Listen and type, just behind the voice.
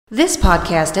This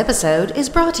podcast episode is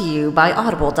brought to you by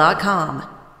Audible.com.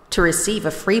 To receive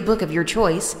a free book of your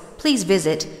choice, please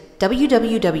visit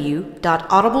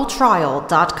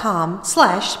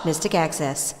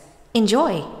www.audibletrial.com/mysticaccess.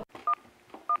 Enjoy!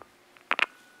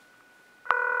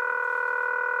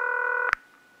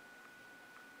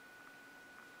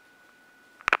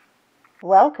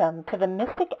 Welcome to the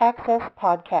Mystic Access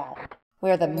Podcast,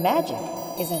 where the magic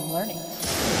is in learning.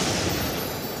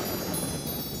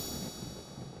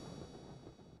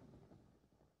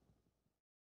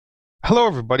 Hello,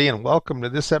 everybody, and welcome to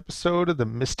this episode of the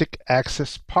Mystic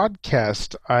Access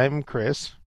Podcast. I'm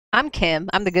Chris. I'm Kim.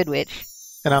 I'm the Good Witch.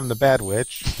 And I'm the Bad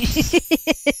Witch.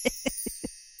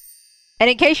 And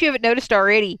in case you haven't noticed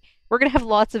already, we're going to have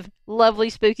lots of lovely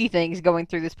spooky things going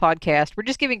through this podcast. We're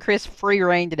just giving Chris free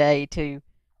reign today to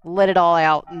let it all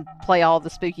out and play all the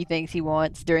spooky things he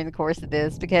wants during the course of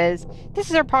this, because this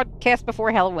is our podcast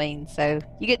before Halloween, so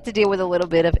you get to deal with a little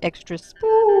bit of extra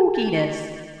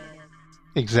spookiness.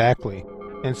 Exactly.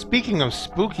 And speaking of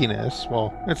spookiness,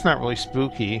 well, it's not really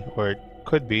spooky, or it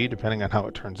could be, depending on how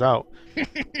it turns out.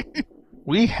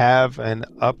 We have an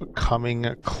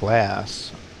upcoming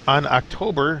class on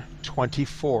October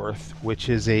 24th, which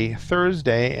is a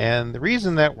Thursday, and the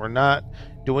reason that we're not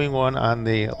doing one on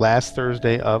the last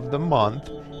Thursday of the month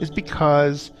is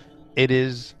because it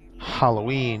is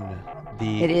Halloween,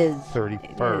 the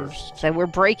 31st. So we're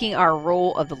breaking our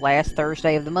rule of the last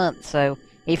Thursday of the month, so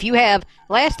if you have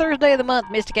last Thursday of the month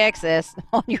Mystic Access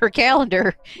on your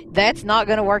calendar, that's not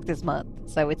going to work this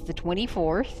month. So it's the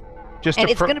 24th, and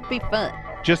it's going to be fun.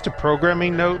 Just a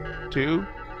programming note, too.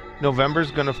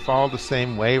 November's going to fall the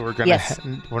same way. We're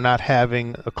not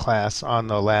having a class on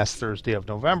the last Thursday of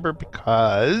November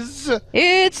because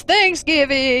it's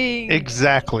Thanksgiving.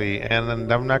 Exactly, and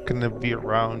I'm not going to be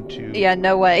around to. Yeah,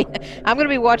 no way. I'm going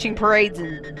to be watching parades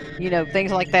and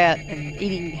things like that, and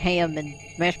eating ham and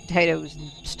mashed potatoes and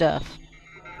stuff.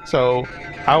 So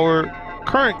our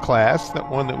current class, that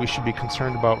one that we should be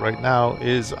concerned about right now,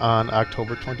 is on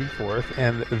October 24th,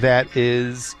 and that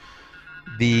is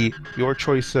the Your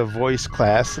Choice of Voice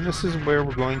class, and this is where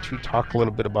we're going to talk a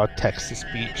little bit about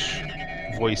text-to-speech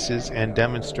voices and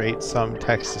demonstrate some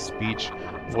text-to-speech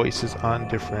voices on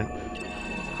different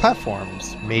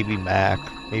platforms, maybe Mac,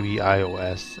 maybe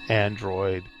iOS,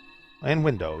 Android, and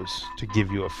Windows, to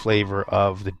give you a flavor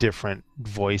of the different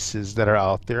voices that are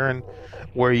out there and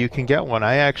where you can get one.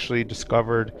 I actually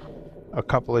discovered a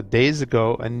couple of days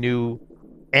ago a new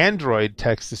Android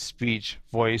text-to-speech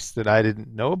voice that I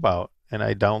didn't know about, and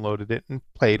I downloaded it and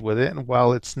played with it, and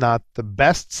while it's not the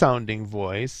best sounding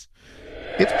voice,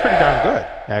 it's pretty darn good,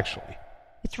 actually.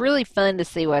 It's really fun to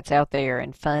see what's out there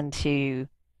and fun to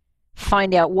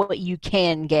find out what you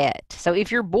can get. So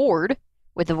if you're bored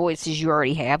with the voices you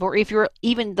already have, or if you're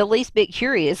even the least bit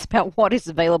curious about what is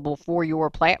available for your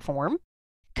platform,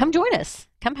 come join us.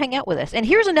 Come hang out with us. And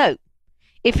here's a note.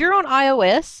 If you're on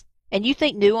iOS and you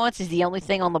think Nuance is the only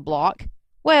thing on the block,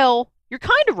 well, you're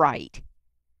kind of right.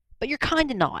 But you're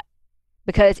kind of not.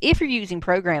 Because if you're using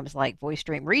programs like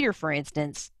VoiceStream Reader, for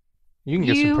instance, you can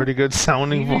get some pretty good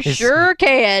sounding voices. You sure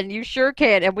can. You sure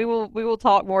can. And we will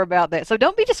talk more about that. So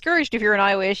don't be discouraged if you're an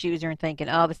iOS user and thinking,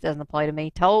 oh, this doesn't apply to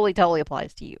me. Totally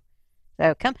applies to you.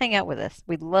 So come hang out with us.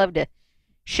 We'd love to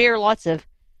share lots of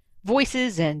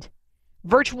voices and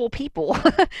virtual people,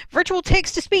 virtual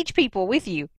text-to-speech people with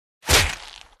you.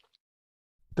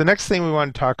 The next thing we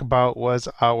want to talk about was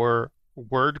our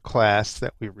Word class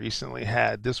that we recently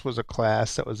had. This was a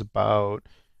class that was about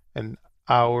an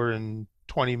hour and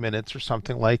 20 minutes or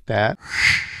something like that.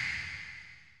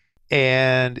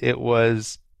 And it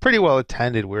was pretty well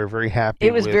attended. We were very happy.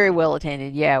 It was very well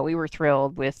attended. Yeah, we were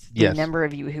thrilled with the Yes. number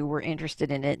of you who were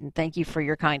interested in it. And thank you for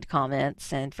your kind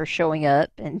comments and for showing up.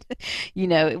 And,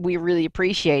 we really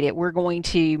appreciate it. We're going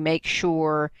to make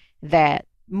sure that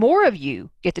more of you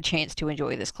get the chance to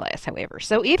enjoy this class, however.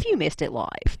 So if you missed it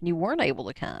live, and you weren't able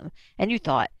to come, and you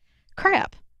thought,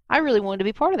 crap, I really wanted to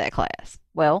be part of that class.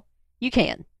 Well, you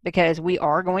can, because we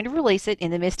are going to release it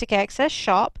in the Mystic Access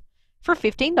shop for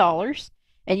 $15,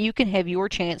 and you can have your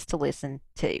chance to listen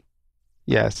too.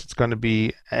 Yes, it's going to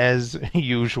be, as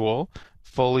usual,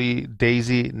 fully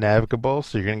DAISY navigable,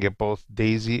 so you're going to get both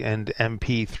DAISY and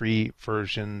MP3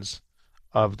 versions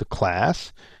of the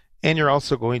class. And you're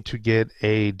also going to get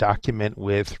a document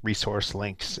with resource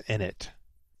links in it.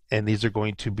 And these are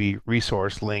going to be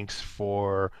resource links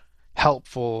for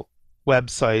helpful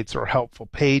websites or helpful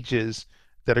pages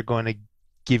that are going to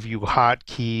give you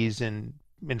hotkeys and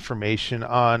information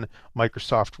on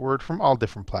Microsoft Word from all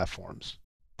different platforms.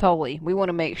 Totally. We want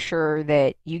to make sure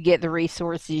that you get the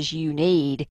resources you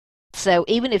need. So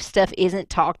even if stuff isn't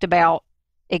talked about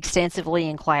extensively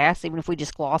in class, even if we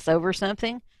just gloss over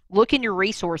something, look in your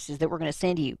resources that we're going to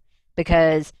send you,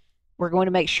 because we're going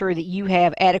to make sure that you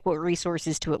have adequate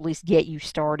resources to at least get you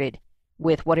started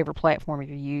with whatever platform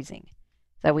you're using.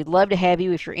 So we'd love to have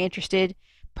you if you're interested.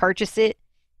 Purchase it,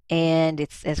 and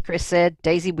it's, as Chris said,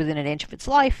 Daisy within an inch of its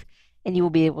life, and you will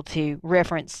be able to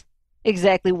reference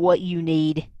exactly what you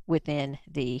need within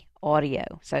the audio.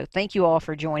 So thank you all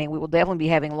for joining. We will definitely be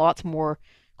having lots more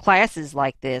classes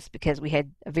like this because we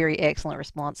had a very excellent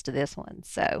response to this one.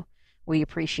 So we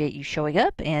appreciate you showing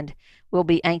up, and we'll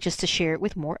be anxious to share it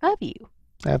with more of you.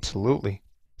 Absolutely.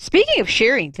 Speaking of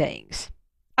sharing things,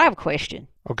 I have a question.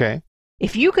 Okay.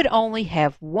 If you could only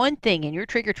have one thing in your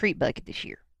trick-or-treat bucket this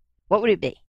year, what would it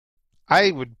be?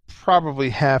 I would probably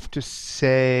have to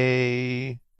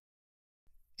say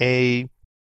a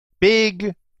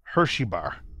big Hershey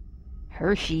bar.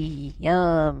 Hershey,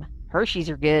 yum. Hershey's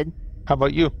are good. How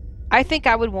about you? I think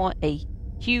I would want a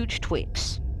huge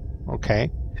Twix. Okay.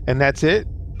 And that's it?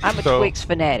 I'm a So, Twix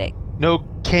fanatic. no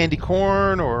candy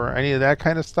corn or any of that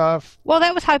kind of stuff? Well,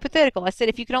 that was hypothetical. I said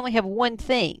if you could only have one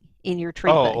thing in your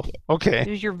treat bucket. Okay. It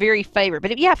was your very favorite.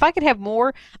 But if I could have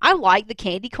more, I like the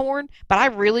candy corn, but I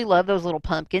really love those little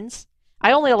pumpkins.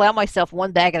 I only allow myself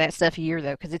one bag of that stuff a year,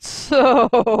 though, because it's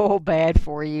so bad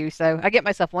for you. So I get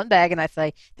myself one bag, and I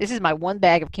say, this is my one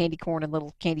bag of candy corn and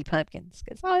little candy pumpkins,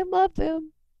 because I love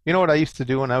them. You know what I used to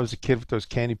do when I was a kid with those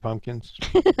candy pumpkins?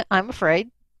 I'm afraid.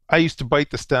 I used to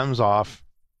bite the stems off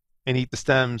and eat the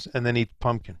stems and then eat the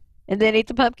pumpkin. And then eat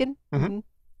the pumpkin? Mm-hmm.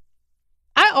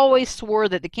 I always swore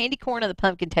that the candy corn and the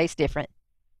pumpkin taste different.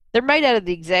 They're made out of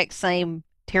the exact same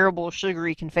terrible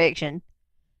sugary confection,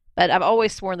 but I've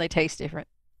always sworn they taste different.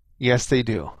 Yes, they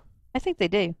do. I think they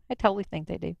do. I totally think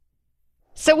they do.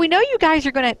 So we know you guys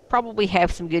are going to probably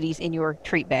have some goodies in your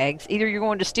treat bags. Either you're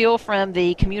going to steal from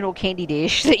the communal candy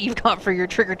dish that you've got for your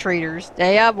trick-or-treaters.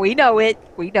 Yeah, we know it.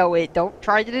 We know it. Don't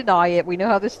try to deny it. We know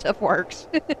how this stuff works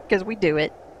because we do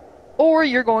it. Or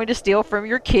you're going to steal from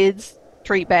your kids'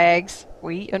 treat bags.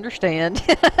 We understand.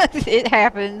 It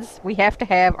happens. We have to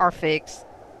have our fix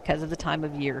because of the time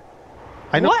of year.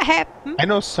 I know, What happened? I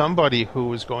know somebody who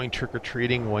was going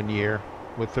trick-or-treating one year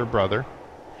with their brother.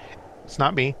 It's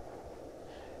not me.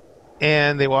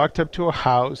 And they walked up to a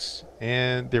house,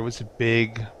 and there was a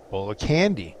big bowl of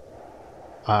candy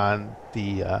on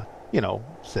the,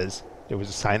 says, there was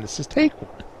a sign that says take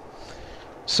one.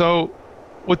 So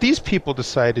what these people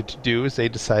decided to do is they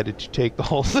decided to take the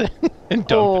whole thing and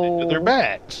dump it into their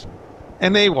bags.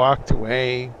 And they walked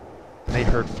away, and they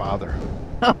heard Father.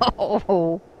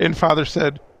 Oh. And Father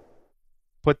said,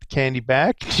 put the candy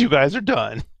back. You guys are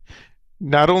done.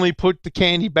 Not only put the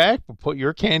candy back, but put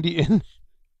your candy in.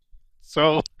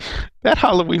 So that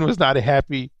Halloween was not a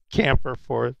happy camper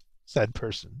for said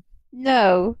person.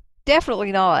 No,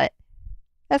 definitely not.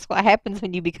 That's what happens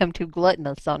when you become too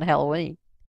gluttonous on Halloween.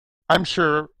 I'm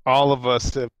sure all of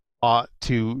us ought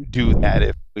to do that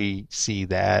if we see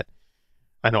that.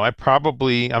 I know I'm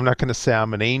not going to say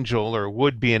I'm an angel or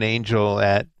would be an angel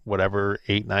at whatever,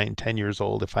 8, 9, 10 years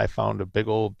old. If I found a big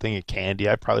old thing of candy,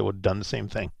 I probably would have done the same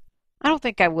thing. I don't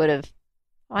think I would have.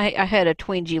 I had a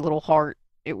twingy little heart.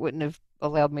 It wouldn't have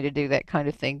allowed me to do that kind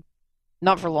of thing.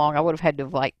 Not for long. I would have had to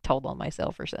have told on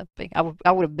myself or something. I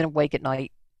would have been awake at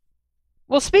night.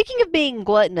 Well, speaking of being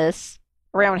gluttonous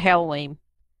around Halloween,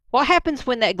 what happens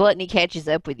when that gluttony catches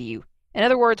up with you? In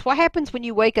other words, what happens when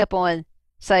you wake up on,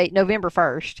 say, November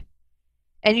 1st,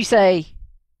 and you say,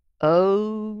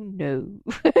 oh no.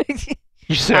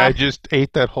 You say I just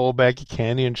ate that whole bag of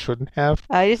candy and shouldn't have?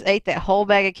 I just ate that whole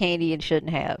bag of candy and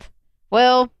shouldn't have.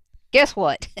 Well, guess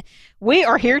what? We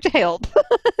are here to help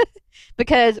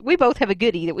because we both have a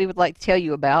goodie that we would like to tell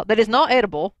you about that is not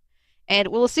edible and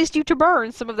will assist you to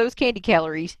burn some of those candy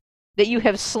calories that you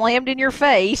have slammed in your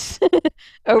face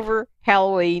over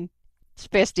Halloween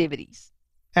festivities.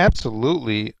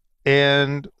 Absolutely.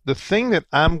 And the thing that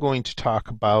I'm going to talk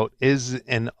about is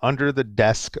an under the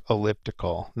desk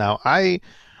elliptical. Now, I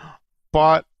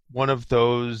bought one of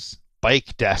those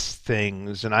bike desk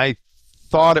things, and I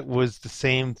thought it was the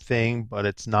same thing, but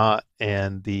it's not.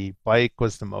 And the bike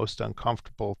was the most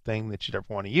uncomfortable thing that you'd ever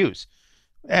want to use,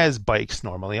 as bikes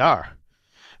normally are.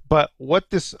 But what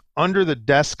this under the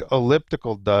desk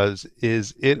elliptical does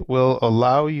is it will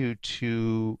allow you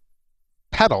to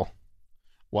pedal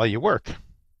while you work.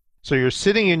 So you're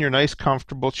sitting in your nice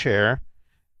comfortable chair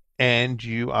and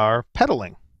you are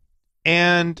pedaling.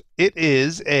 And it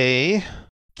is a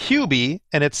QB,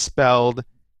 and it's spelled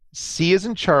C as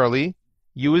in Charlie,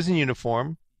 U as in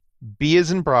uniform, B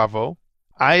as in Bravo,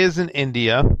 I as in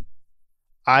India,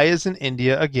 I as in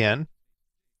India again,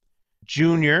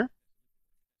 Junior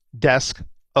Desk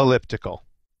Elliptical.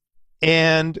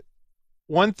 And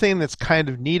one thing that's kind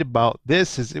of neat about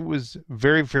this is it was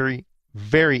very, very,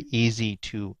 very easy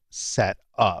to set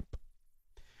up.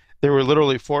 There were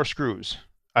literally 4 screws.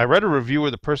 I read a review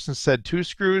where the person said 2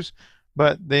 screws,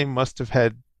 but they must have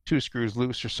had 2 screws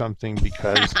loose or something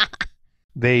because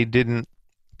they didn't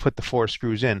put the 4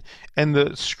 screws in. And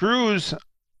the screws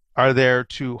are there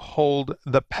to hold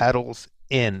the pedals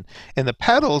in. And the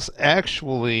pedals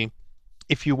actually,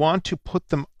 if you want to put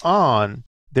them on,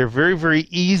 they're very, very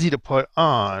easy to put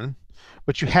on,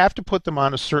 but you have to put them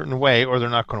on a certain way or they're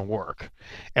not going to work.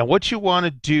 And what you want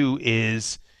to do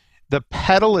is the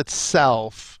pedal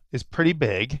itself is pretty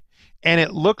big, and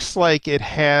it looks like it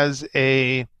has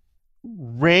a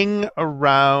ring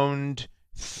around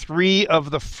 3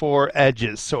 of the 4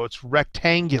 edges, so it's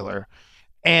rectangular.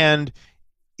 And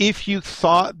if you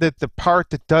thought that the part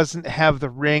that doesn't have the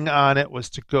ring on it was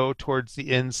to go towards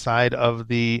the inside of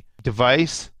the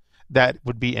device, that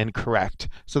would be incorrect.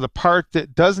 So the part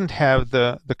that doesn't have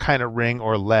the kind of ring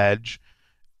or ledge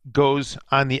goes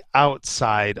on the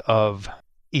outside of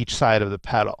each side of the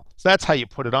pedal. So that's how you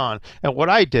put it on. And what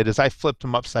I did is I flipped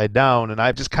them upside down and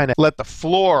I just kind of let the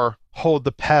floor hold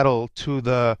the pedal to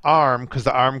the arm because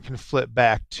the arm can flip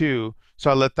back too.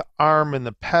 So I let the arm and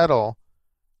the pedal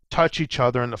touch each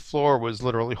other, and the floor was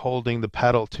literally holding the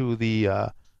pedal to the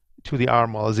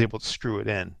arm while I was able to screw it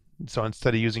in. So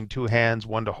instead of using 2 hands,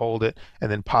 one to hold it and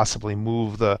then possibly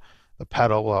move the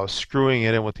pedal while I was screwing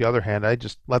it in with the other hand, I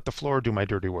just let the floor do my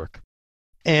dirty work.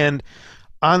 And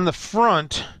on the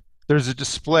front, there's a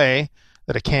display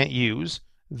that I can't use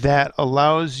that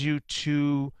allows you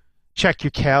to check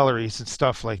your calories and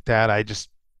stuff like that. I just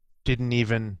didn't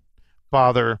even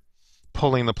bother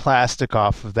pulling the plastic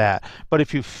off of that. But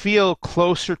if you feel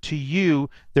closer to you,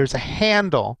 there's a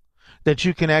handle that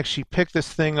you can actually pick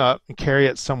this thing up and carry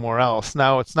it somewhere else.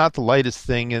 Now, it's not the lightest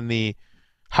thing in the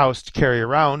house to carry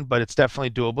around, but it's definitely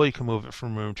doable. You can move it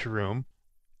from room to room.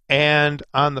 And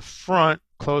on the front,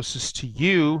 closest to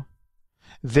you,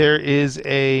 there is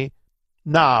a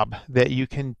knob that you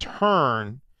can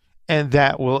turn, and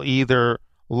that will either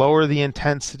lower the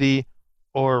intensity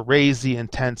or raise the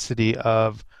intensity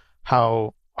of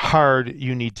how hard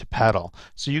you need to pedal.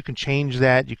 So you can change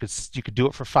that. You could do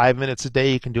it for 5 minutes a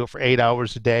day. You can do it for 8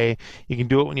 hours a day. You can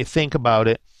do it when you think about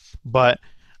it. But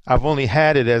I've only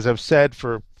had it, as I've said,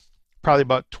 for probably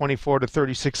about 24 to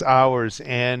 36 hours.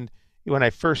 And when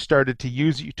I first started to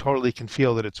use it, you totally can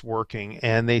feel that it's working.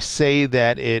 And they say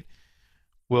that it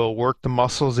will work the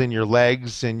muscles in your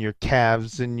legs and your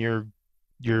calves and your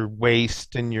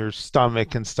waist and your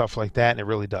stomach and stuff like that. And it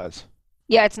really does.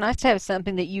 Yeah, it's nice to have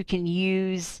something that you can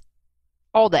use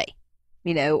all day,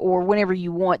 or whenever you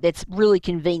want that's really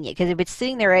convenient. Because if it's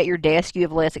sitting there at your desk, you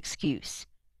have less excuse.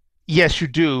 Yes, you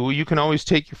do. You can always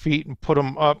take your feet and put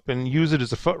them up and use it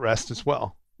as a footrest as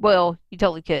well. Well, you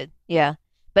totally could, yeah.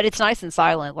 But it's nice and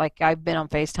silent. Like I've been on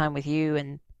FaceTime with you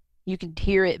and you can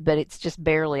hear it, but it's just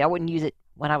barely. I wouldn't use it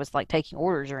when I was like taking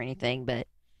orders or anything, but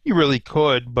You really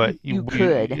could, but you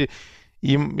could.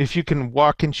 if you can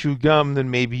walk and chew gum, then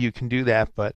maybe you can do that.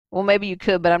 But Well, maybe you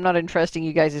could, but I'm not entrusting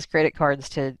you guys' credit cards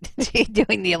to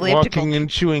doing the elliptical. walking and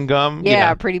chewing gum,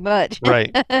 Yeah, pretty much.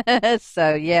 right.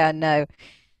 So, yeah, no.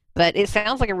 But it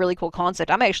sounds like a really cool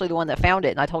concept. I'm actually the one that found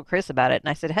it, and I told Chris about it, and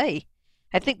I said, "Hey,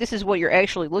 I think this is what you're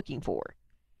actually looking for."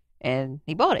 And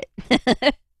he bought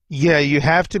it. Yeah, you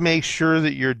have to make sure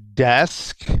that your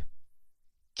desk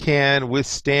can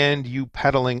withstand you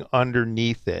pedaling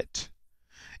underneath it.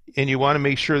 And you want to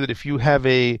make sure that if you have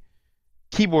a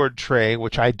keyboard tray,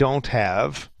 which I don't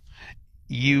have,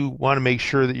 you want to make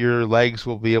sure that your legs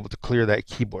will be able to clear that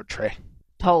keyboard tray.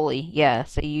 Totally, yeah.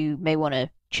 So you may want to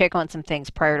check on some things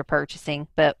prior to purchasing,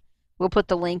 but we'll put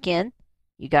the link in.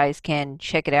 You guys can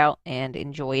check it out and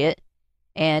enjoy it.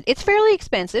 And it's fairly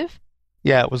expensive.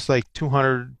 Yeah, it was like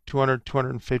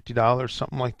 $250,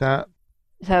 something like that.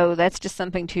 So that's just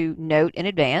something to note in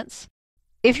advance.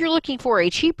 If you're looking for a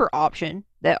cheaper option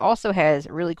that also has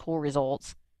really cool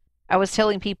results, I was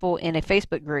telling people in a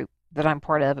Facebook group that I'm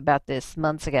part of about this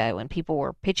months ago, and people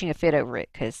were pitching a fit over it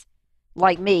because,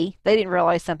 like me, they didn't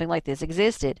realize something like this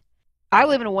existed. I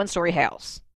live in a one-story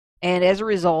house, and as a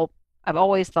result, I've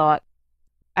always thought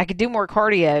I could do more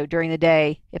cardio during the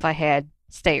day if I had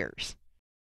stairs.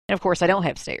 And of course, I don't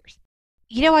have stairs.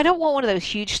 I don't want one of those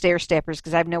huge stair steppers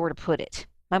because I have nowhere to put it.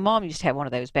 My mom used to have one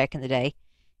of those back in the day,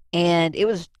 and it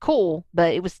was cool,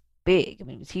 but it was big. I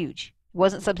mean, it was huge. It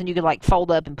wasn't something you could like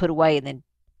fold up and put away and then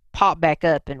pop back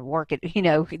up and work it.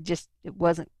 It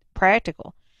wasn't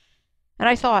practical. And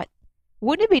I thought,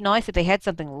 wouldn't it be nice if they had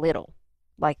something little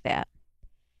like that?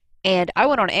 And I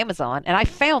went on Amazon and I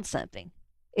found something.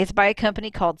 It's by a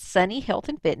company called Sunny Health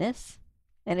and Fitness,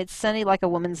 and it's Sunny like a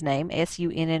woman's name,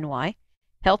 Sunny,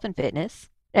 Health and Fitness,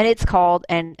 and it's called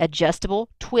an adjustable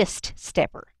twist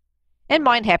stepper. And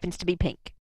mine happens to be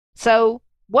pink. So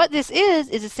what this is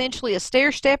essentially a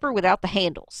stair stepper without the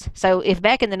handles. So if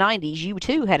back in the 90s you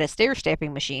too had a stair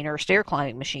stepping machine or a stair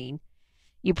climbing machine,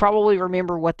 you probably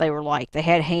remember what they were like. They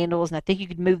had handles, and I think you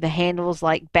could move the handles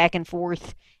like back and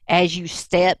forth as you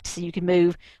stepped. So you could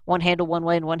move one handle one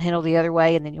way and one handle the other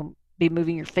way, and then you'll be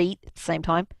moving your feet at the same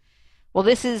time. Well,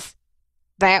 this is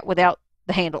that without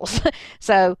the handles.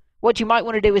 So what you might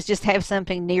want to do is just have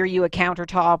something near you, a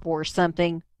countertop or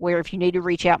something, where if you need to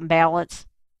reach out and balance,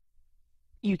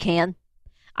 you can.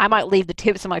 I might leave the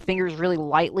tips of my fingers really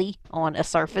lightly on a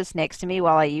surface next to me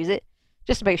while I use it,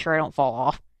 just to make sure I don't fall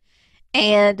off.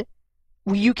 And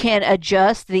you can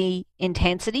adjust the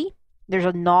intensity. There's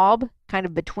a knob kind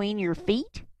of between your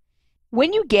feet.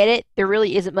 When you get it, there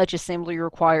really isn't much assembly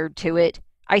required to it.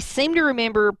 I seem to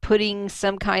remember putting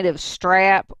some kind of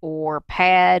strap or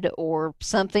pad or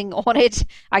something on it.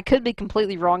 I could be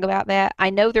completely wrong about that.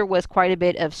 I know there was quite a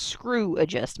bit of screw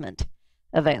adjustment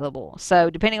available. So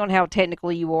depending on how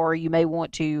technical you are, you may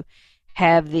want to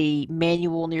have the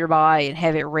manual nearby and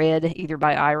have it read either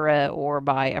by Ira or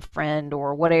by a friend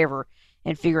or whatever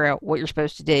and figure out what you're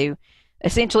supposed to do.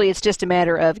 Essentially, it's just a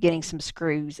matter of getting some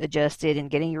screws adjusted and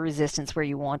getting your resistance where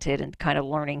you want it and kind of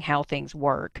learning how things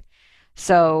work.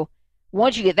 So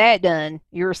once you get that done,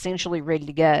 you're essentially ready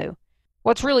to go.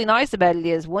 What's really nice about it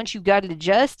is once you've got it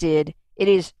adjusted, it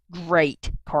is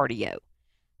great cardio.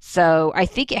 So I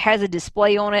think it has a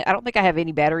display on it. I don't think I have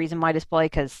any batteries in my display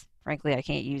because, frankly, I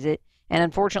can't use it. And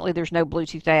unfortunately, there's no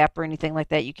Bluetooth app or anything like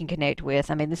that you can connect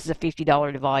with. I mean, this is a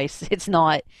 $50 device. It's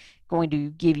not going to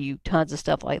give you tons of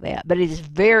stuff like that, but it is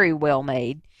very well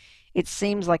made. It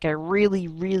seems like a really,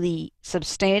 really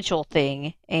substantial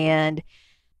thing, and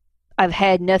I've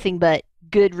had nothing but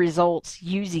good results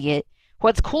using it.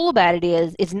 What's cool about it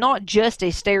is it's not just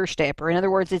a stair stepper. In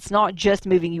other words, it's not just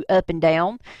moving you up and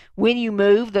down. When you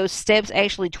move, those steps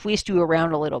actually twist you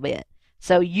around a little bit.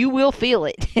 So you will feel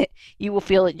it. You will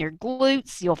feel it in your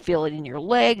glutes. You'll feel it in your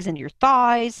legs and your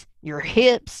thighs, your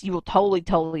hips. You will totally,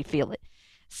 totally feel it.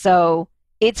 So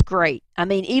it's great. I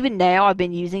mean, even now I've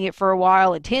been using it for a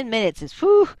while, and 10 minutes is,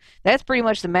 whew, that's pretty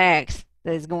much the max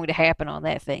that is going to happen on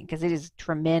that thing because it is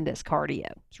tremendous cardio.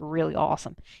 It's really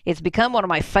awesome. It's become one of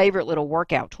my favorite little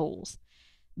workout tools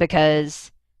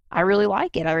because I really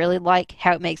like it. I really like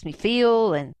how it makes me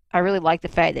feel, and I really like the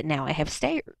fact that now I have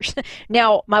stairs.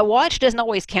 Now, my watch doesn't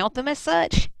always count them as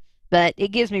such, but it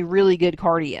gives me really good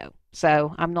cardio.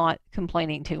 So I'm not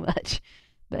complaining too much,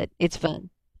 but it's fun.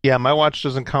 Yeah, my watch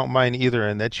doesn't count mine either.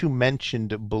 And that you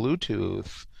mentioned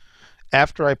Bluetooth,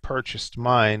 after I purchased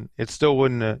mine, it still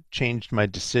wouldn't have changed my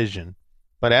decision.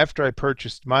 But after I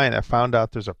purchased mine, I found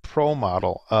out there's a pro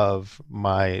model of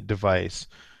my device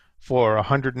for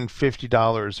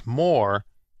 $150 more.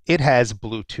 It has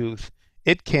Bluetooth.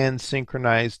 It can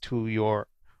synchronize to your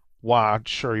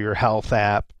watch or your health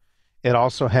app. It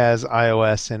also has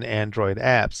iOS and Android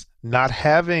apps. Not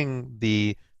having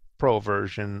the Pro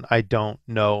version, I don't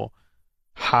know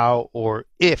how or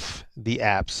if the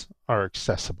apps are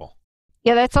accessible.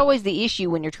 Yeah, that's always the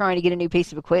issue when you're trying to get a new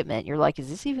piece of equipment. You're like, is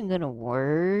this even going to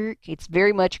work? It's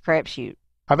very much a crapshoot.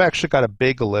 I've actually got a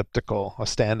big elliptical, a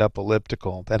stand-up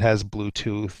elliptical that has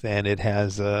Bluetooth and it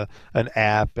has an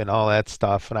app and all that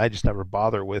stuff, and I just never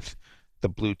bother with the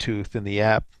Bluetooth in the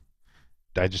app.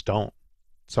 I just don't.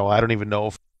 So I don't even know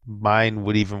if mine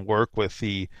would even work with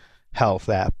the health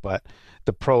app, but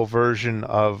the pro version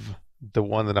of the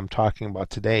one that I'm talking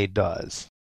about today does.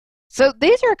 So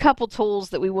these are a couple tools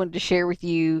that we wanted to share with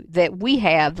you that we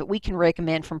have that we can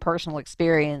recommend from personal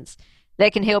experience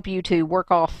that can help you to work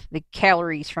off the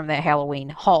calories from that Halloween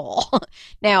haul.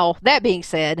 Now, that being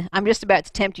said, I'm just about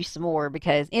to tempt you some more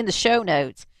because in the show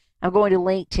notes, I'm going to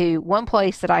link to one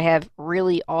place that I have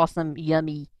really awesome,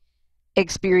 yummy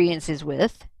experiences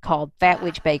with called Fat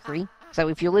Witch Bakery. So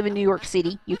if you live in New York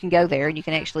City, you can go there and you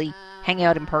can actually hang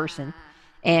out in person.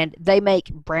 And they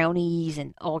make brownies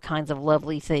and all kinds of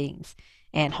lovely things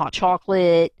and hot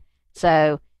chocolate.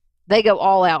 So they go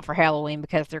all out for Halloween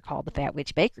because they're called the Fat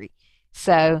Witch Bakery.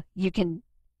 So you can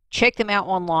check them out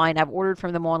online. I've ordered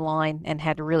from them online and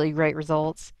had really great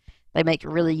results. They make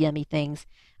really yummy things.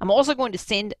 I'm also going to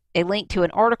send a link to an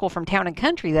article from Town and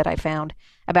Country that I found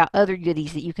about other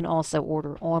goodies that you can also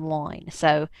order online.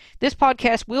 So this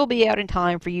podcast will be out in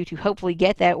time for you to hopefully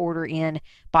get that order in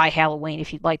by Halloween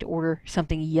if you'd like to order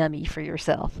something yummy for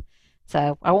yourself.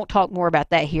 So I won't talk more about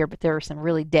that here, but there are some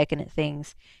really decadent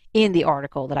things in the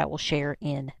article that I will share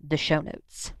in the show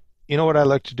notes. You know what I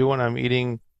like to do when I'm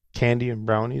eating candy and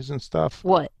brownies and stuff.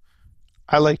 What?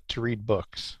 I like to read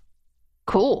books.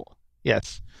 Cool.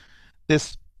 Yes.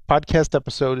 This podcast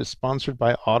episode is sponsored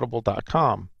by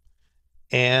Audible.com.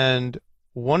 And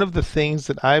one of the things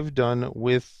that I've done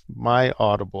with my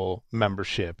Audible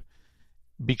membership,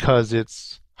 because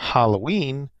it's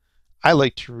Halloween, I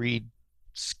like to read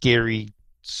scary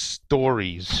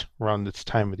stories around this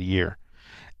time of the year.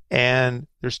 And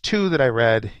there's two that I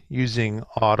read using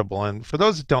Audible. And for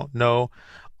those that don't know,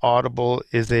 Audible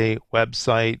is a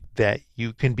website that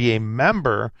you can be a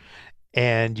member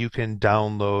and you can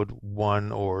download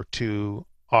one or two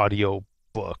audio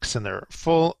books, and they're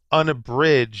full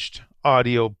unabridged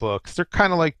audio books. They're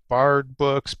kind of like Bard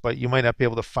books, but you might not be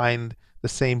able to find the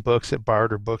same books at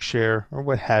Bard or Bookshare or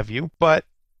what have you. But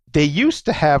they used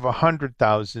to have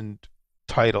 100,000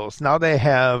 titles. Now they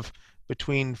have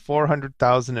between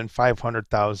 400,000 and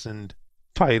 500,000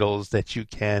 titles that you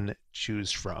can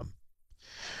choose from.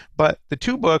 But the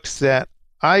two books that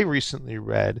I recently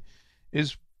read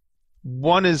is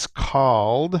one is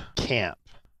called Camp,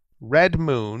 Red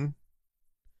Moon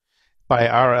by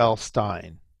R.L.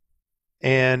 Stine.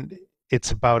 And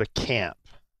it's about a camp.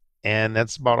 And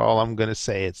that's about all I'm going to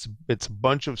say. It's a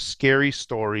bunch of scary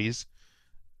stories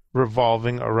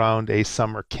revolving around a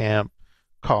summer camp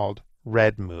called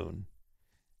Red Moon.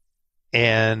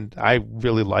 And I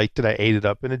really liked it. I ate it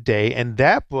up in a day. And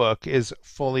that book is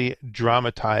fully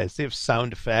dramatized. They have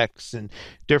sound effects and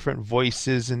different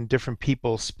voices and different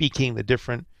people speaking the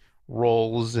different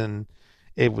roles. And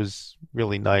it was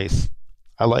really nice.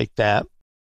 I like that.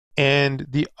 And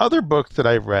the other book that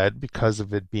I read, because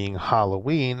of it being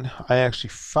Halloween, I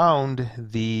actually found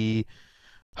the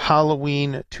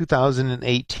Halloween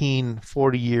 2018,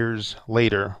 40 Years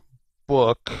Later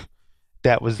book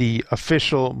that was the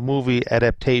official movie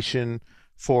adaptation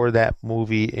for that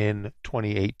movie in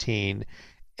 2018.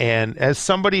 And as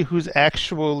somebody who's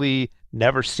actually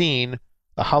never seen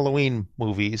the Halloween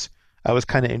movies, I was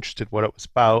kind of interested what it was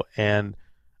about, and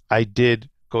I did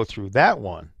go through that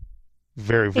one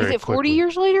very, very Is it 40 quickly.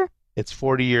 years later? It's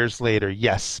 40 years later,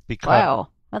 yes, because Wow,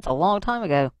 that's a long time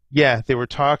ago. yeah, they were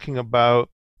talking about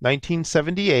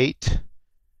 1978,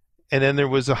 and then there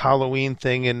was a Halloween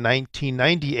thing in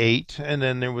 1998, and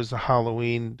then there was a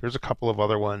Halloween, there's a couple of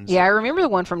other ones. Yeah, I remember the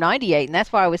one from 98, and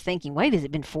that's why I was thinking, wait, has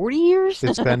it been 40 years?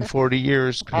 It's been 40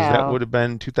 years because that Wow. would have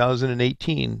been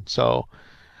 2018. So,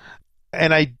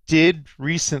 and I did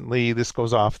recently, this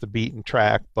goes off the beaten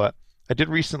track, but I did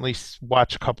recently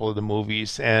watch a couple of the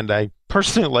movies, and I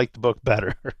personally like the book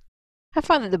better. I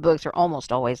find that the books are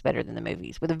almost always better than the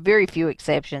movies, with a very few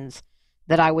exceptions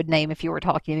that I would name if you were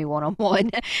talking to me one on one.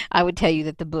 I would tell you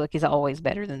that the book is always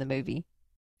better than the movie.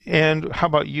 And how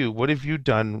about you? What have you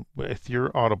done with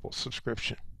your Audible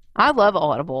subscription? I love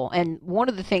Audible, and one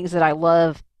of the things that I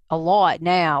love a lot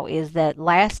now is that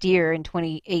last year in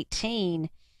 2018,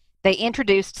 they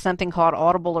introduced something called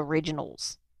Audible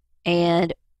Originals.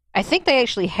 And I think they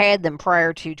actually had them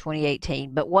prior to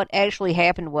 2018, but what actually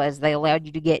happened was they allowed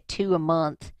you to get two a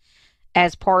month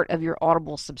as part of your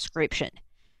Audible subscription.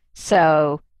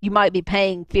 So you might be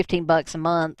paying 15 bucks a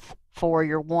month for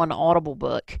your one Audible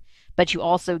book, but you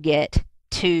also get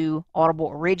two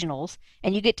Audible Originals,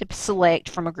 and you get to select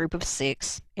from a group of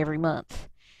six every month.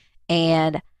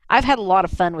 And I've had a lot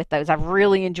of fun with those. I've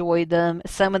really enjoyed them.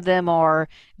 Some of them are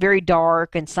very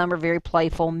dark and some are very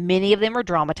playful. Many of them are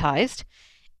dramatized.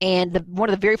 And one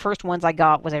of the very first ones I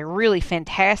got was a really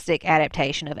fantastic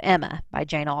adaptation of Emma by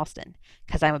Jane Austen,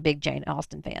 because I'm a big Jane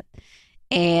Austen fan.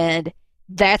 And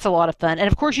that's a lot of fun. And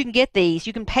of course, you can get these,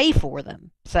 you can pay for them.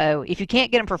 So if you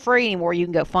can't get them for free anymore, you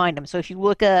can go find them. So if you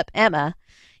look up Emma,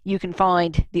 you can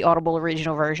find the Audible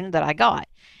original version that I got.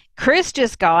 Chris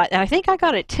just got, and I think I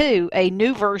got it too, a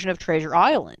new version of Treasure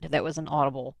Island that was an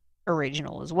Audible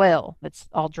original as well. It's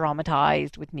all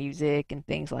dramatized with music and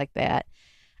things like that.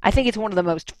 I think it's one of the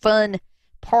most fun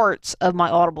parts of my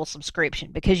Audible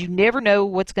subscription because you never know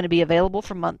what's going to be available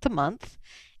from month to month.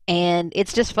 And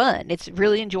it's just fun. It's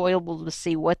really enjoyable to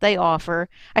see what they offer.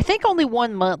 I think only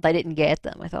 1 month I didn't get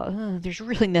them. I thought, oh, there's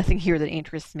really nothing here that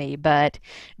interests me. But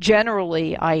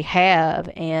generally, I have.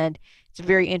 And it's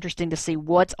very interesting to see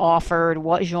what's offered,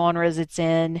 what genres it's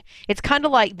in. It's kind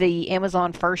of like the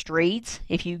Amazon First Reads.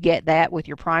 If you get that with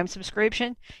your Prime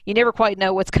subscription, you never quite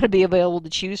know what's going to be available to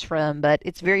choose from, but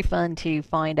it's very fun to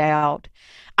find out.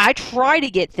 I try to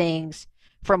get things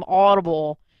from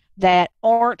Audible that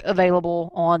aren't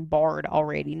available on Bard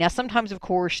already. Now, sometimes, of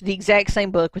course, the exact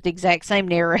same book with the exact same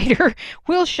narrator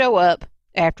will show up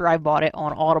after I bought it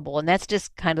on Audible, and that's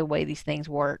just kind of the way these things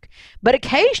work. But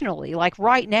occasionally, like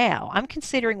right now, I'm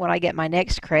considering when I get my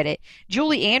next credit,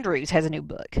 Julie Andrews has a new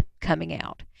book coming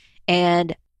out.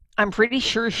 And I'm pretty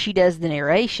sure she does the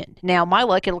narration. Now, my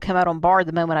luck, it'll come out on Bard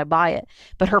the moment I buy it.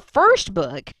 But her first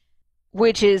book,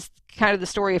 which is kind of the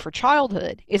story of her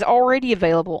childhood, is already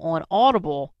available on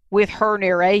Audible with her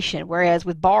narration, whereas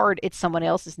with Bard, it's someone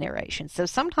else's narration. So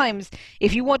sometimes,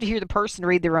 if you want to hear the person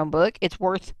read their own book, it's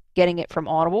worth getting it from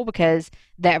Audible because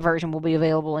that version will be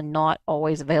available and not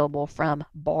always available from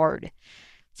Bard.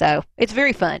 So it's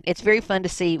very fun. It's very fun to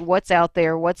see what's out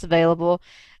there, what's available.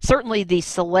 Certainly the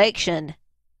selection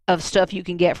of stuff you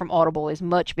can get from Audible is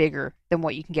much bigger than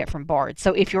what you can get from Bard.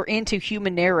 So if you're into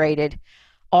human narrated,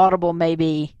 Audible may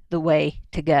be the way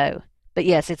to go. But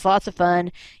yes, it's lots of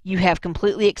fun. You have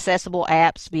completely accessible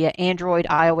apps via Android,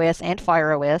 iOS, and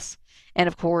Fire OS. And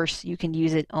of course, you can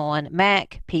use it on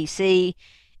Mac, PC,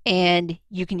 and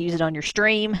you can use it on your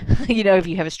stream. If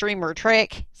you have a stream or a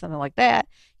Trek, something like that,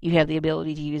 you have the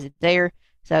ability to use it there.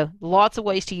 So lots of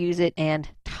ways to use it and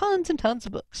tons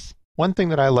of books. One thing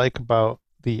that I like about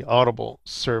the Audible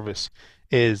service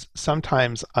is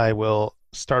sometimes I will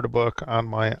start a book on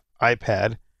my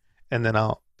iPad and then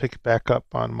I'll pick it back up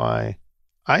on my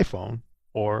iPhone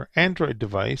or Android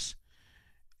device,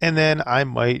 and then I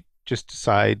might just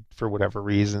decide for whatever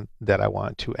reason that I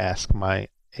want to ask my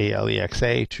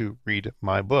Alexa to read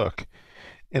my book.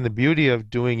 And the beauty of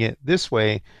doing it this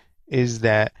way is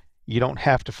that you don't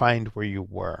have to find where you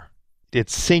were. It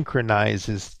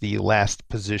synchronizes the last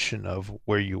position of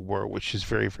where you were, which is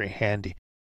very, very handy.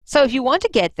 So if you want to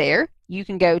get there, you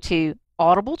can go to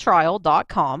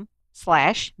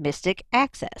audibletrial.com/Mystic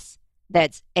Access.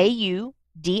 That's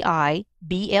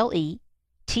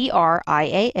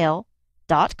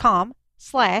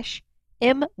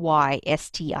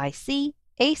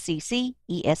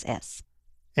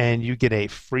And you get a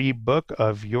free book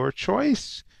of your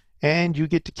choice, and you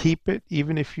get to keep it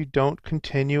even if you don't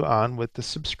continue on with the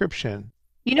subscription.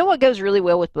 You know what goes really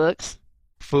well with books?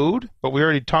 Food, but we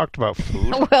already talked about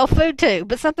food. Well, food too,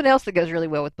 but something else that goes really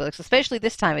well with books, especially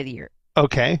this time of the year.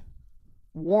 Okay.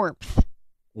 Warmth.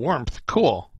 Warmth,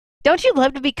 cool. Don't you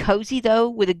love to be cozy, though,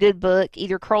 with a good book,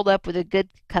 either curled up with a good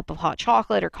cup of hot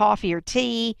chocolate or coffee or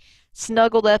tea,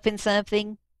 snuggled up in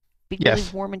something, be really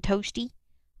warm and toasty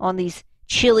on these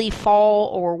chilly fall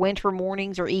or winter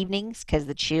mornings or evenings, because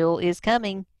the chill is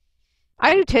coming.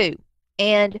 I do too.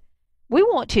 And we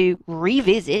want to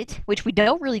revisit, which we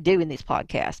don't really do in this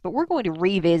podcast, but we're going to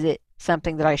revisit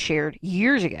something that I shared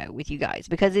years ago with you guys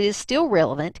because it is still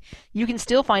relevant. You can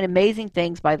still find amazing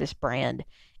things by this brand,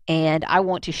 and I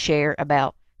want to share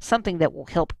about something that will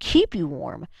help keep you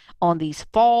warm on these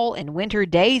fall and winter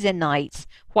days and nights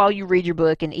while you read your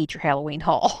book and eat your Halloween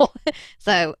haul.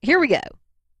 So here we go.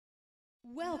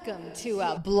 Welcome to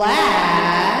a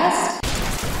blast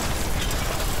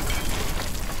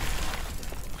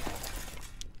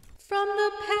from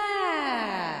the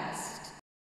past.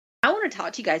 I want to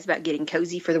talk to you guys about getting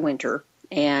cozy for the winter.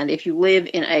 And if you live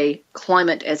in a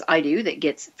climate as I do that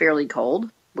gets fairly cold,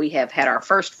 we have had our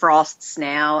first frosts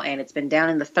now, and it's been down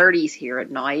in the 30s here at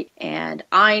night. And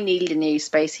I needed a new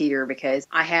space heater because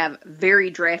I have very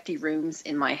drafty rooms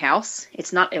in my house.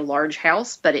 It's not a large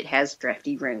house, but it has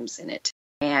drafty rooms in it.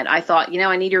 And I thought,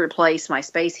 I need to replace my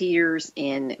space heaters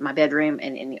in my bedroom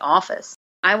and in the office.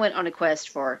 I went on a quest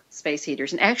for space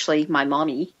heaters, and actually my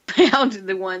mommy found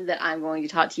the one that I'm going to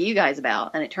talk to you guys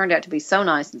about, and it turned out to be so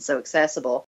nice and so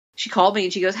accessible. She called me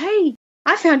and she goes, "Hey,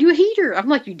 I found you a heater." I'm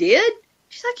like, "You did?"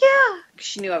 She's like, "Yeah."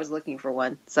 She knew I was looking for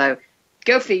one. So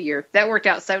go figure. That worked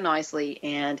out so nicely,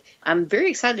 and I'm very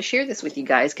excited to share this with you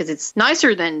guys because it's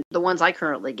nicer than the ones I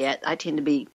currently get. I tend to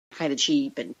be kind of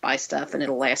cheap and buy stuff and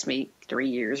it'll last me 3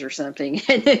 years or something.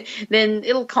 And then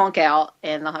it'll conk out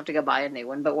and I'll have to go buy a new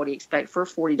one. But what do you expect for a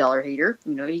 $40 heater?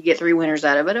 You get 3 winters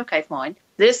out of it. Okay, fine.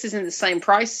 This is in the same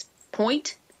price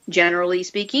point, generally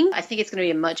speaking. I think it's going to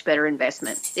be a much better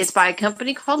investment. It's by a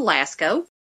company called Lasko,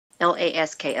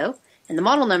 Lasko, and the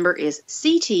model number is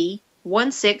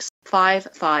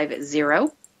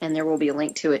CT16550, and there will be a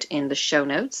link to it in the show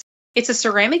notes. It's a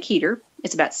ceramic heater.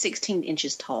 It's about 16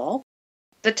 inches tall.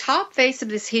 The top face of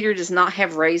this heater does not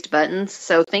have raised buttons,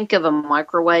 so think of a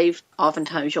microwave.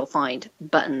 Oftentimes you'll find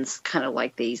buttons kind of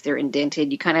like these. They're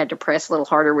indented. You kind of have to press a little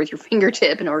harder with your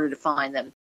fingertip in order to find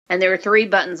them. And there are 3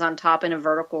 buttons on top in a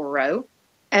vertical row.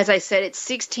 As I said, it's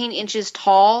 16 inches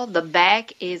tall. The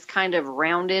back is kind of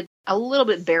rounded, a little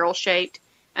bit barrel-shaped.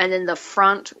 And then the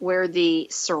front, where the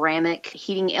ceramic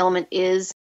heating element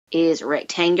is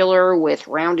rectangular with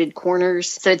rounded corners.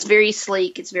 So it's very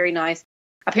sleek. It's very nice.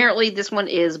 Apparently, this one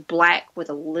is black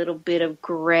with a little bit of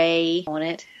gray on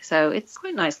it. So it's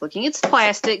quite nice looking. It's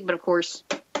plastic, but of course,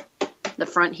 the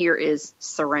front here is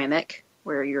ceramic,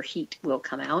 where your heat will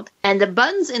come out. And the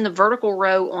buttons in the vertical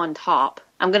row on top,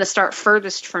 I'm going to start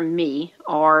furthest from me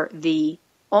are the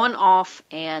on-off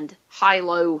and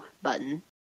high-low button.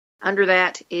 Under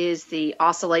that is the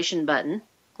oscillation button,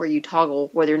 where you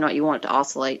toggle whether or not you want it to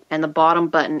oscillate. And the bottom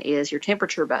button is your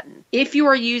temperature button. If you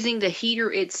are using the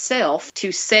heater itself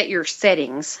to set your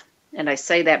settings, and I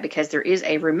say that because there is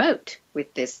a remote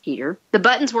with this heater, the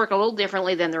buttons work a little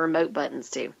differently than the remote buttons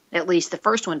do. At least the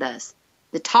first one does.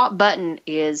 The top button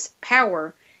is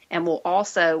power, and will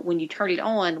also, when you turn it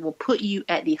on, will put you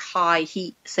at the high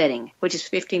heat setting, which is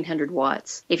 1500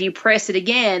 watts. If you press it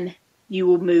again, you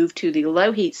will move to the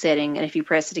low heat setting, and if you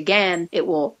press it again, it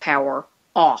will power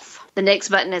off. The next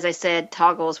button, as I said,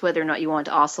 toggles whether or not you want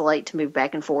to oscillate to move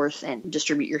back and forth and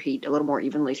distribute your heat a little more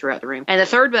evenly throughout the room. And the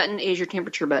third button is your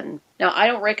temperature button. Now, I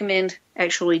don't recommend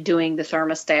actually doing the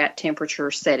thermostat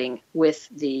temperature setting with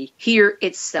the heater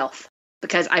itself,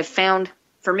 because I've found,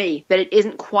 for me, that it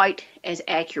isn't quite as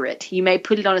accurate. You may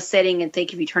put it on a setting and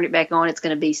think if you turn it back on, it's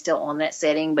going to be still on that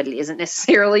setting, but it isn't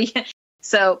necessarily.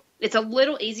 So it's a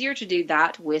little easier to do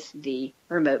that with the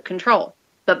remote control.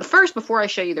 But first, before I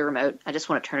show you the remote, I just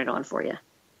want to turn it on for you.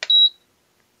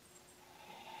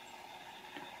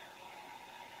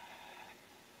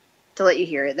 To let you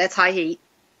hear it. That's high heat.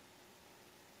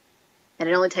 And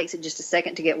it only takes it just a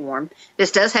second to get warm.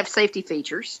 This does have safety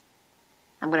features.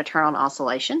 I'm going to turn on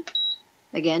oscillation.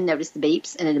 Again, notice the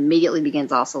beeps, and it immediately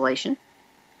begins oscillation.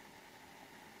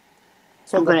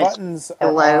 So the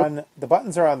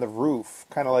buttons are on the roof,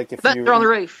 kind of like if they're on the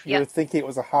roof. You're thinking it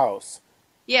was a house.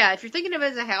 Yeah, if you're thinking of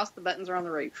it as a house, the buttons are on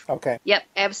the roof. Okay. Yep,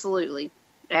 absolutely.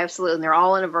 Absolutely. And they're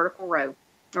all in a vertical row,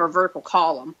 or a vertical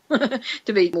column,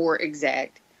 to be more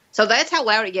exact. So that's how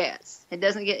loud it gets. It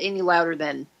doesn't get any louder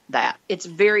than that. It's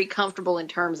very comfortable in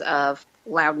terms of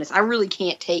loudness. I really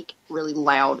can't take really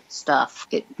loud stuff.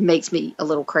 It makes me a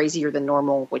little crazier than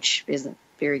normal, which isn't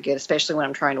very good, especially when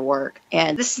I'm trying to work.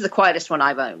 And this is the quietest one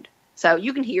I've owned. So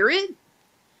you can hear it,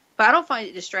 but I don't find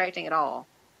it distracting at all.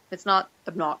 It's not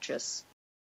obnoxious.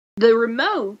 The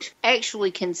remote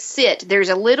actually can sit. There's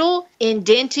a little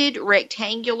indented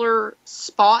rectangular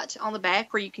spot on the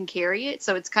back where you can carry it.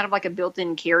 So it's kind of like a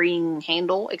built-in carrying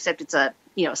handle, except it's a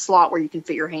slot where you can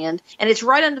fit your hand. And it's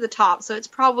right under the top. So it's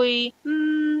probably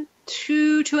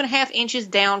 2.5 inches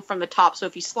down from the top. So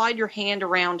if you slide your hand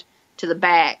around to the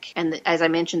back, and as I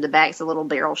mentioned, the back's a little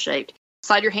barrel shaped,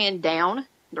 slide your hand down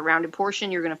the rounded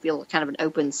portion, you're going to feel kind of an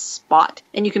open spot.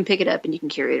 And you can pick it up and you can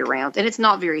carry it around. And it's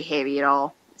not very heavy at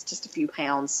all. It's just a few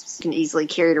pounds. You can easily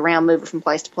carry it around, move it from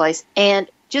place to place. And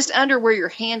just under where your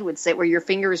hand would sit, where your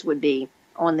fingers would be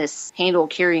on this handle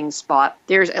carrying spot,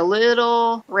 there's a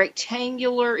little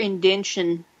rectangular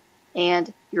indentation,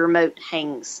 and your remote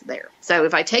hangs there. So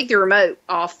if I take the remote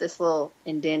off this little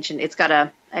indentation, it's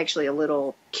got actually a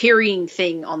little carrying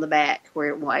thing on the back where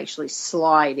it will actually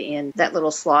slide in that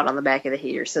little slot on the back of the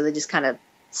heater. So it just kind of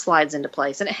slides into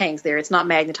place, and it hangs there. It's not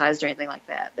magnetized or anything like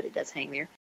that, but it does hang there.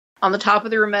 On the top of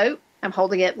the remote, I'm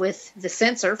holding it with the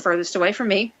sensor furthest away from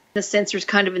me. The sensor's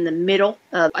kind of in the middle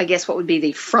of, I guess, what would be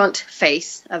the front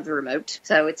face of the remote.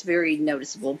 So it's very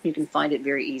noticeable. You can find it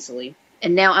very easily.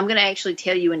 And now I'm going to actually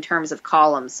tell you in terms of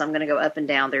columns. So I'm going to go up and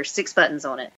down. There's 6 buttons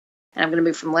on it. And I'm going to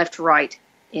move from left to right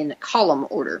in column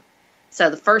order.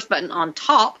 So the first button on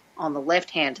top, on the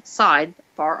left-hand side,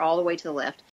 far all the way to the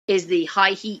left, is the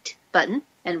high heat button.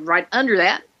 And right under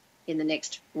that, in the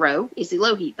next row, is the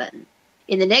low heat button.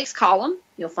 In the next column,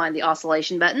 you'll find the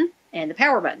oscillation button and the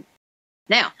power button.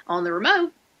 Now, on the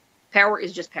remote, power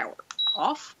is just power.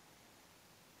 Off,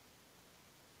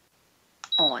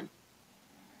 on.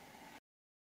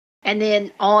 And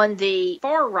then on the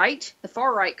far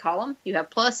right column, you have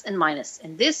plus and minus.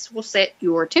 And this will set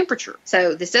your temperature.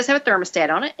 So this does have a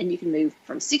thermostat on it, and you can move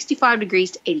from 65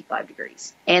 degrees to 85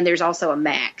 degrees. And there's also a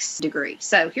max degree.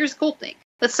 So here's the cool thing.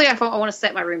 Let's say I want to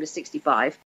set my room to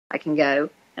 65. I can go,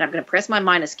 and I'm going to press my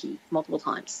minus key multiple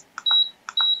times.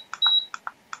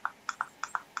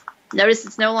 Notice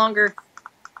it's no longer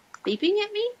beeping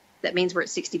at me. That means we're at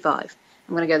 65.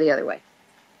 I'm going to go the other way.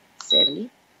 70,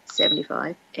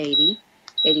 75, 80,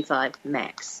 85,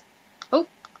 max. Oh,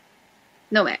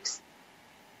 no max.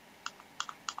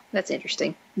 That's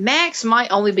interesting. Max might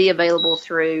only be available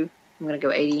through, I'm going to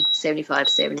go 80, 75,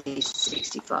 70,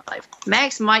 65.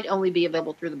 Max might only be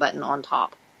available through the button on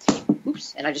top.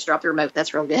 Oops, and I just dropped the remote.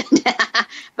 That's real good.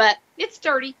 But it's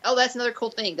sturdy. Oh, that's another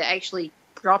cool thing that actually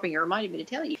dropping it reminded me to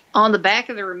tell you. On the back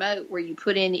of the remote where you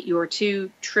put in your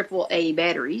 2 AAA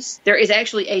batteries, there is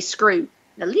actually a screw,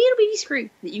 a little bitty screw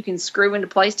that you can screw into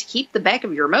place to keep the back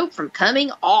of your remote from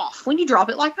coming off when you drop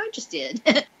it like I just did.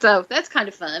 So that's kind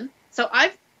of fun. So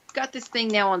I've got this thing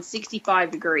now on 65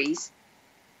 degrees.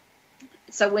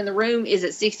 So when the room is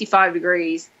at 65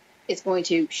 degrees, it's going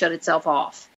to shut itself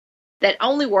off. That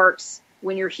only works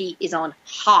when your heat is on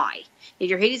high. If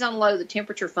your heat is on low, the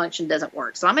temperature function doesn't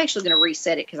work. So I'm actually going to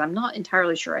reset it because I'm not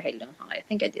entirely sure I had it on high. I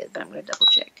think I did, but I'm going to double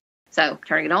check. So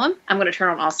turning it on. I'm going to turn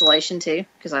on oscillation too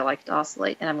because I like to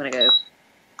oscillate. And I'm going to go.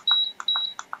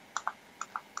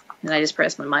 And I just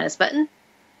press my minus button.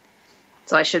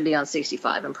 So I should be on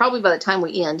 65. And probably by the time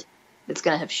we end, it's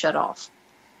going to have shut off.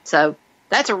 So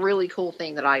that's a really cool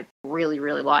thing that I really,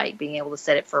 really like, being able to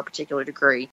set it for a particular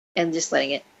degree and just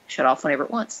letting it shut off whenever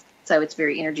it wants. So it's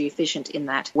very energy efficient in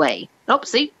that way. Oh,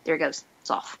 see, there it goes.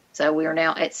 It's off. So we are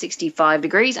now at 65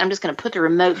 degrees. I'm just going to put the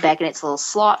remote back in its little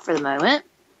slot for the moment.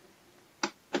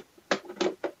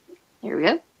 Here we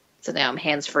go. So now I'm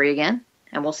hands-free again,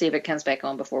 and we'll see if it comes back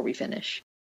on before we finish.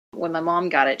 When my mom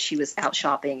got it, she was out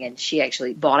shopping, and she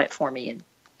actually bought it for me and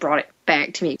brought it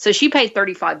back to me. So she paid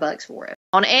 $35 for it.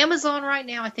 On Amazon right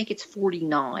now, I think it's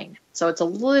 $49. So it's a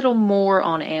little more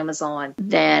on Amazon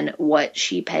than what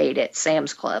she paid at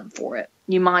Sam's Club for it.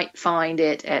 You might find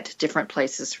it at different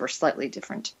places for slightly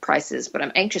different prices, but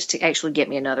I'm anxious to actually get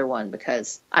me another one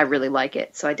because I really like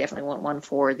it. So I definitely want one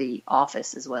for the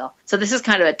office as well. So this is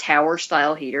kind of a tower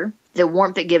style heater. The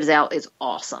warmth it gives out is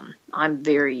awesome. I'm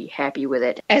very happy with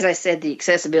it. As I said, the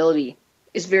accessibility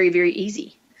is very, very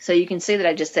easy. So you can see that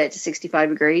I just set it to 65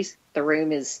 degrees. The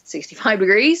room is 65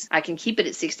 degrees. I can keep it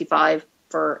at 65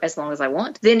 for as long as I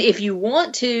want. Then if you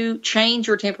want to change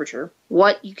your temperature,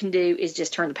 what you can do is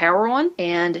just turn the power on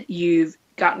and you've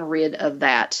gotten rid of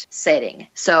that setting.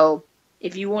 So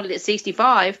if you want it at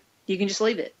 65, you can just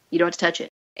leave it. You don't have to touch it.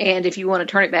 And if you want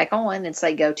to turn it back on and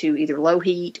say go to either low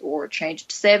heat or change it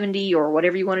to 70 or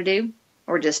whatever you want to do,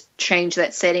 or just change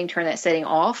that setting, turn that setting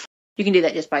off, you can do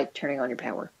that just by turning on your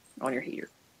power on your heater.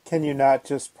 Can you not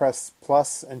just press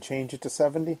plus and change it to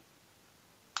 70?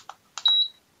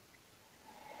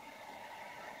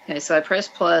 Okay, so I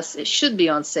pressed plus. It should be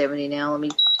on 70 now.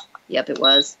 Yep, it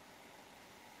was.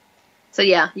 So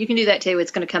yeah, you can do that too.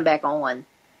 It's going to come back on.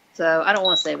 So I don't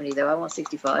want 70 though. I want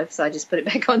 65. So I just put it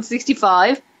back on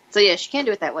 65. So yes, you can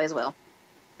do it that way as well.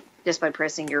 Just by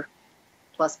pressing your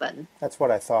plus button. That's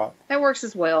what I thought. That works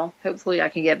as well. Hopefully I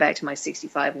can get back to my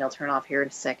 65 and I'll turn off here in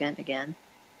a second again.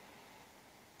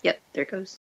 Yep, there it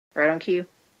goes. Right on cue.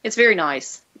 It's very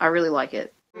nice. I really like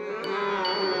it.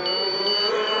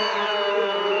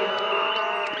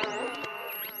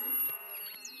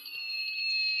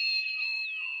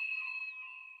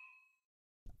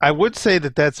 I would say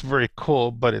that that's very cool,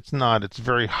 but it's not. It's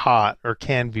very hot, or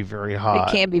can be very hot.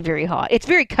 It can be very hot. It's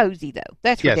very cozy, though.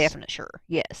 That's for definite sure.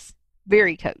 Yes.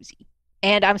 Very cozy.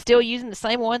 And I'm still using the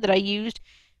same one that I used.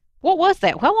 What was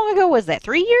that? How long ago was that?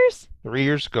 3 years? 3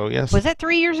 years ago, yes. Was that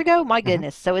 3 years ago? My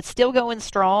goodness. So it's still going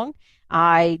strong.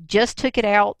 I just took it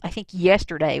out, I think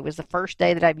yesterday was the first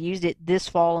day that I've used it this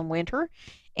fall and winter.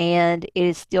 And it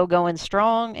is still going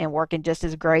strong and working just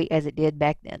as great as it did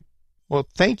back then. Well,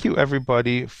 thank you,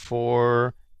 everybody,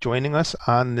 for joining us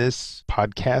on this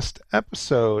podcast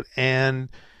episode. And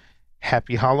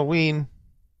happy Halloween.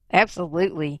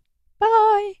 Absolutely.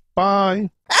 Bye.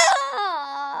 Bye.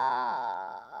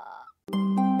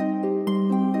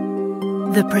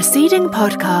 The preceding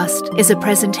podcast is a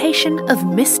presentation of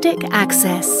Mystic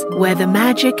Access, where the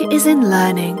magic is in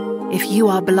learning. If you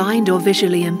are blind or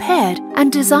visually impaired and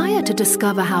desire to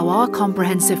discover how our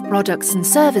comprehensive products and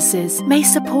services may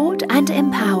support and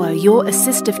empower your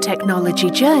assistive technology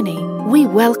journey, we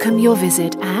welcome your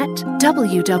visit at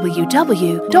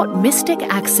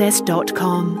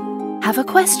www.mysticaccess.com. Have a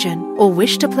question or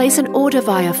wish to place an order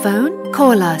via phone?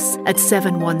 Call us at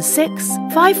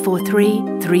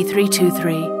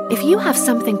 716-543-3323. If you have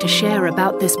something to share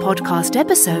about this podcast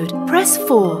episode, press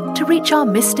 4 to reach our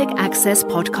Mystic Access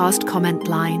podcast comment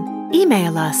line.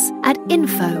 Email us at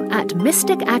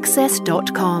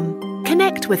info@mysticaccess.com.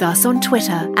 Connect with us on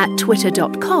Twitter at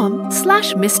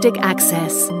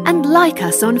twitter.com/mysticaccess and like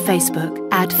us on Facebook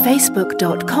at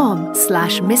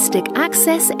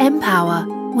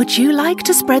facebook.com/mysticaccessempower. Would you like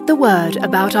to spread the word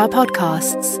about our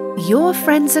podcasts? Your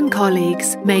friends and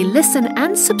colleagues may listen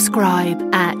and subscribe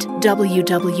at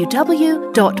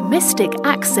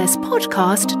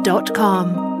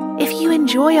www.mysticaccesspodcast.com. If you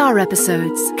enjoy our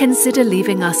episodes, consider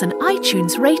leaving us an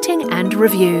iTunes rating and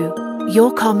review.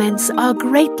 Your comments are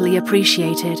greatly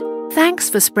appreciated. Thanks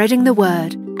for spreading the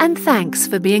word, and thanks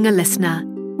for being a listener.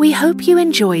 We hope you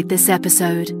enjoyed this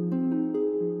episode.